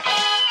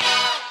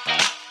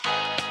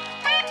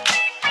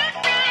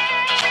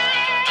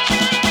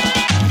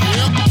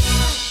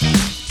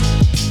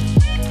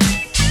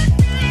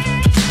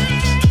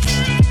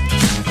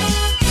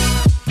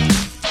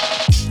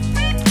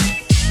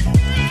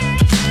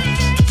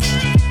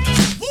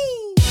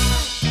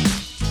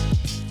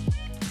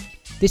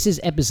This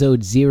is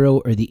episode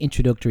 0, or the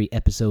introductory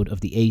episode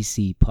of the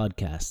AC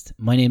podcast.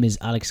 My name is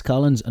Alex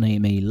Collins and I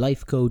am a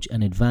life coach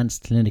and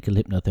advanced clinical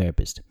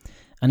hypnotherapist.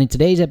 And in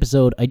today's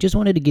episode, I just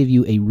wanted to give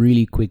you a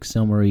really quick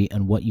summary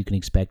on what you can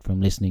expect from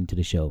listening to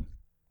the show.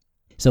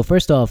 So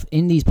first off,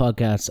 in these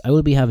podcasts, I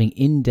will be having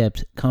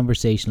in-depth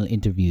conversational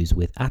interviews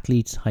with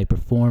athletes, high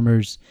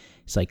performers,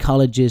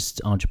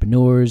 psychologists,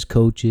 entrepreneurs,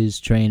 coaches,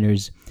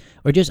 trainers,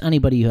 or just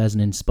anybody who has an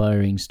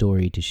inspiring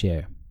story to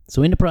share.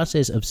 So in the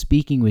process of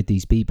speaking with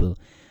these people,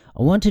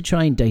 I want to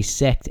try and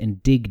dissect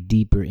and dig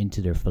deeper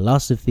into their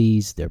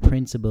philosophies, their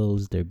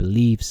principles, their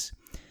beliefs,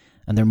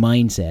 and their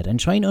mindset, and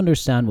try and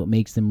understand what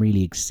makes them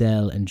really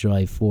excel and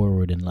drive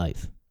forward in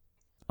life.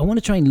 I want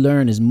to try and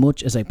learn as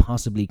much as I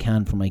possibly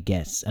can from my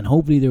guests, and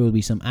hopefully there will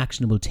be some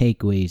actionable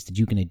takeaways that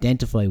you can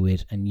identify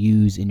with and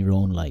use in your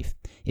own life.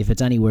 If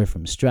it's anywhere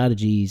from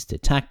strategies to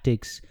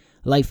tactics,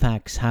 life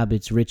hacks,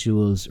 habits,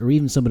 rituals, or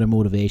even some of their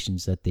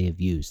motivations that they have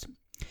used.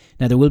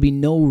 Now, there will be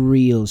no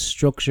real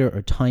structure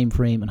or time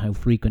frame on how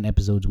frequent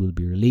episodes will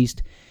be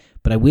released,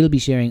 but I will be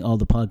sharing all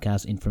the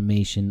podcast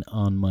information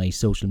on my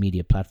social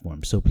media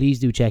platforms. So please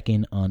do check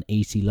in on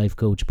AC Life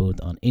Coach both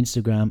on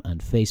Instagram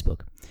and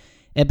Facebook.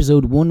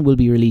 Episode 1 will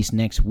be released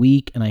next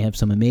week, and I have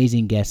some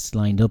amazing guests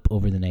lined up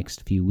over the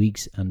next few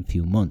weeks and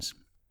few months.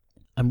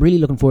 I'm really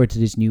looking forward to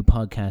this new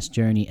podcast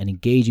journey and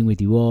engaging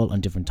with you all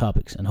on different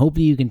topics, and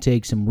hopefully you can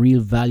take some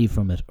real value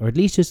from it, or at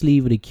least just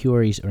leave with a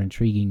curious or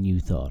intriguing new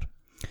thought.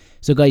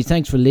 So guys,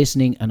 thanks for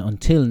listening, and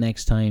until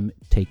next time,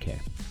 take care.